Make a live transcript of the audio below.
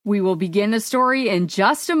We will begin the story in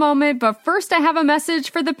just a moment, but first I have a message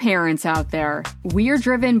for the parents out there. We are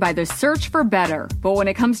driven by the search for better, but when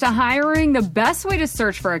it comes to hiring, the best way to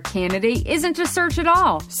search for a candidate isn't to search at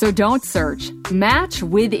all. So don't search. Match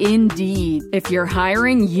with Indeed. If you're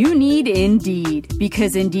hiring, you need Indeed,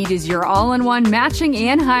 because Indeed is your all-in-one matching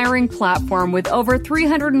and hiring platform with over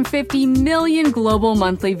 350 million global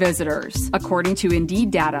monthly visitors, according to Indeed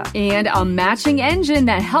data, and a matching engine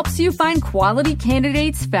that helps you find quality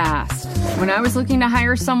candidates fast. When I was looking to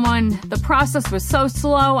hire someone, the process was so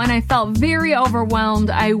slow and I felt very overwhelmed.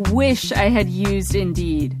 I wish I had used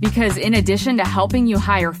Indeed, because in addition to helping you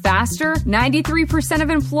hire faster, 93% of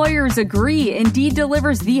employers agree Indeed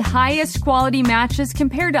delivers the highest quality matches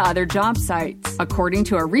compared to other job sites, according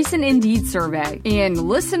to a recent Indeed survey. And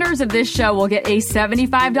listeners of this show will get a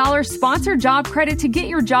 $75 sponsored job credit to get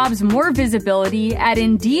your jobs more visibility at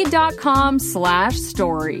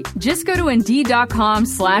Indeed.com/story. Just go to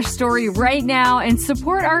Indeed.com/story right now and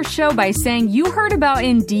support our show by saying you heard about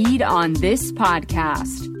Indeed on this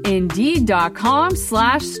podcast.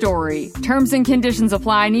 Indeed.com/story. Terms and conditions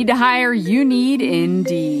apply. Need to hire? You need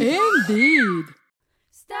Indeed. Indeed.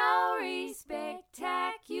 Story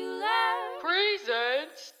Spectacular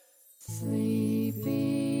Presents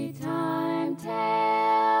Sleepy Time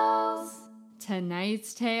Tales.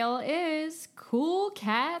 Tonight's tale is Cool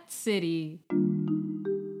Cat City.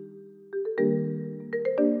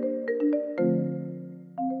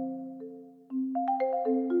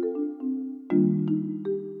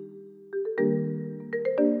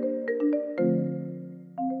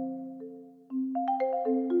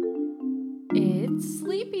 It's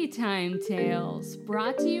Sleepy Time Tales,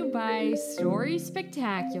 brought to you by Story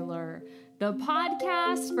Spectacular, the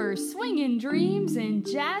podcast for swinging dreams and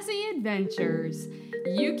jazzy adventures.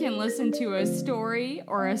 You can listen to a story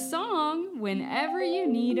or a song whenever you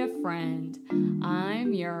need a friend.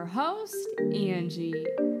 I'm your host, Angie.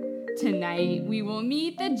 Tonight, we will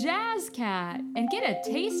meet the Jazz Cat and get a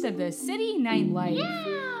taste of the city nightlife.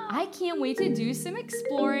 Yeah! I can't wait to do some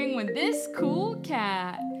exploring with this cool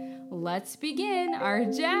cat. Let's begin our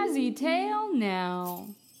jazzy tale now.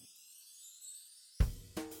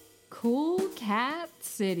 Cool Cat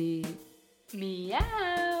City.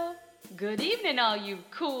 Meow! Good evening, all you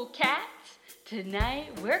cool cats.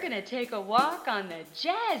 Tonight, we're gonna take a walk on the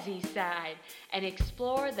jazzy side and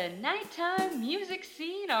explore the nighttime music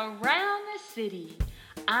scene around the city.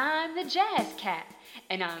 I'm the Jazz Cat,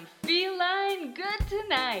 and I'm feline good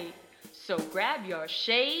tonight. So grab your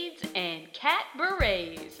shades and cat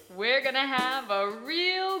berets. We're gonna have a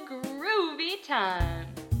real groovy time.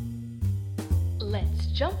 Let's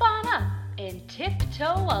jump on up and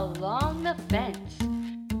tiptoe along the fence.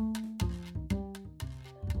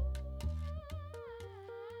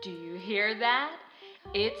 Do you hear that?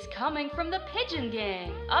 It's coming from the Pigeon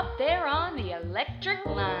Gang up there on the electric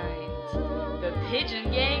lines. The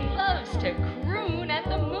Pigeon Gang loves to croon at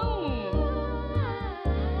the moon.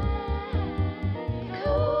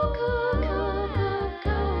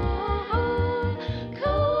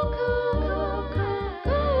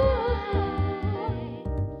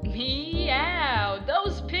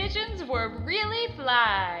 Were really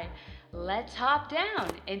fly. Let's hop down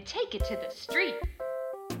and take it to the street.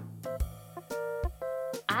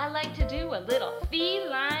 I like to do a little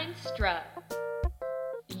feline strut.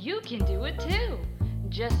 You can do it too.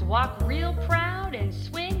 Just walk real proud and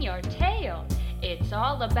swing your tail. It's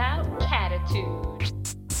all about catitude.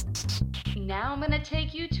 Now I'm gonna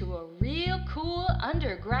take you to a real cool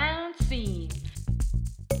underground scene.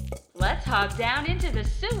 Let's hop down into the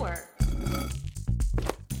sewer.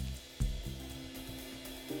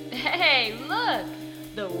 Hey, look!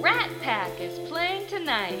 The Rat Pack is playing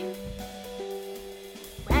tonight.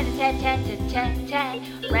 Rat-a-tat-tat-tat-tat-tat,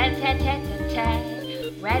 rat-a-tat-tat-tat-tat,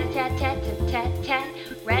 rat-a-tat-tat-tat-tat-tat,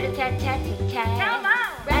 rat-a-tat-tat-tat-tat. Come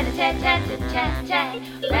on! Rat-a-tat-tat-tat-tat,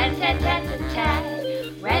 rat-a-tat-tat-tat-tat,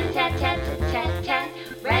 rat-a-tat-tat-tat-tat,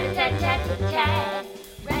 rat-a-tat-tat-tat-tat.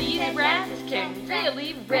 These rats can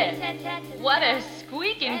really rip. What a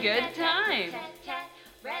squeaking good time!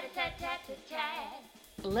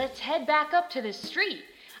 Let's head back up to the street.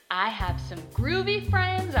 I have some groovy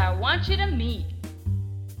friends I want you to meet.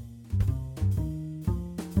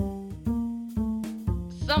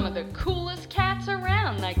 Some of the coolest cats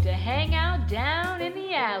around like to hang out down in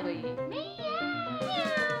the alley.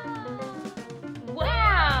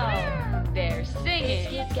 Wow! They're singing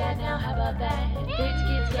Kids cat now, how about that? Kids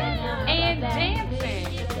cat now, how and about that? dancing.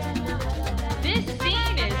 This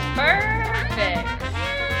scene is perfect.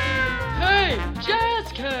 Hey,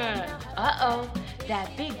 Jazz Cat! Uh-oh,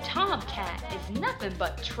 that big tomcat is nothing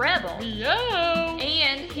but treble. Meow!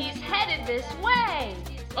 And he's headed this way.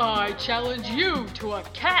 I challenge you to a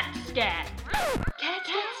cat scat. Cat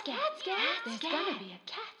scat. There's gonna be a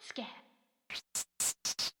cat scat.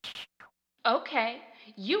 Okay,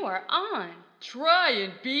 you are on. Try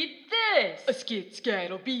and beat this. A skit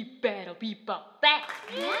scattle beep battle beep bop bat.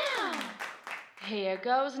 Yeah. Here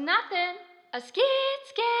goes nothing. A skit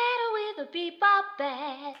scatter with a bebop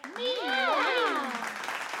bat. Yeah.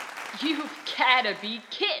 You've gotta be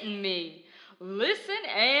kidding me. Listen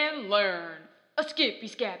and learn. A skippy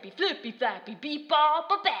scappy flippy flappy beep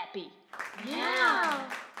bop a bappy. Yeah.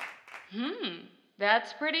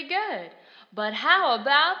 That's pretty good. But how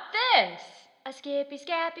about this? A skippy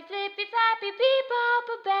scappy flippy flappy beep bop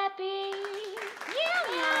a bappy.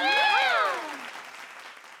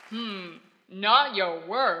 Yeah. Not your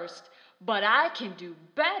worst, but I can do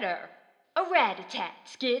better. A rat-a-tat,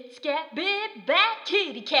 skit, scat, bit, bat,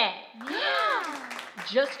 kitty cat. Yeah.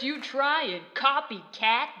 Just you try and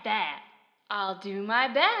copycat that. I'll do my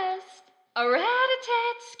best. A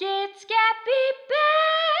rat-a-tat, skit, scat, bit,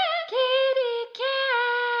 bat, kitty cat.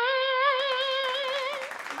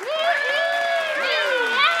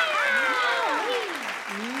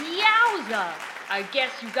 Yowza! I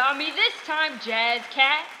guess you got me this time, Jazz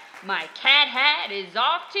Cat. My cat hat is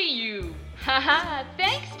off to you. Haha,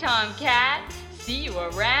 thanks, Tomcat. See you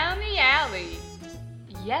around the alley.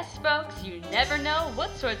 Yes, folks, you never know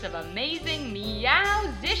what sorts of amazing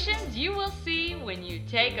meow-zitions you will see when you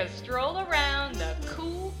take a stroll around the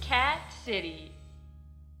cool cat city.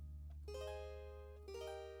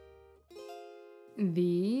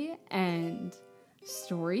 The end.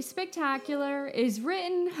 Story Spectacular is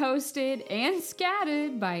written, hosted, and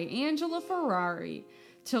scatted by Angela Ferrari.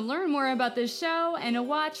 To learn more about the show and to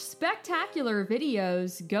watch spectacular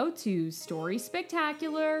videos, go to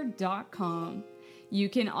StorySpectacular.com. You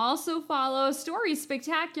can also follow Story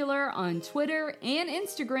Spectacular on Twitter and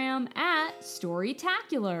Instagram at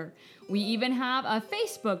Storytacular. We even have a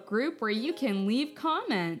Facebook group where you can leave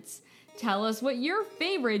comments. Tell us what your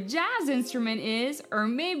favorite jazz instrument is, or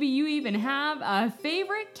maybe you even have a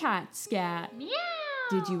favorite cat scat. Meow.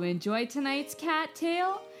 Did you enjoy tonight's cat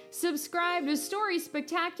tale? Subscribe to Story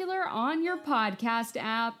Spectacular on your podcast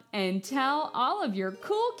app and tell all of your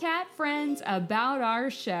cool cat friends about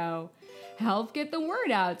our show. Help get the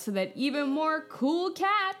word out so that even more cool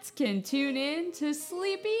cats can tune in to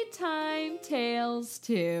Sleepy Time Tales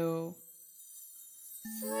too.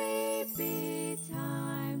 Sleepy time.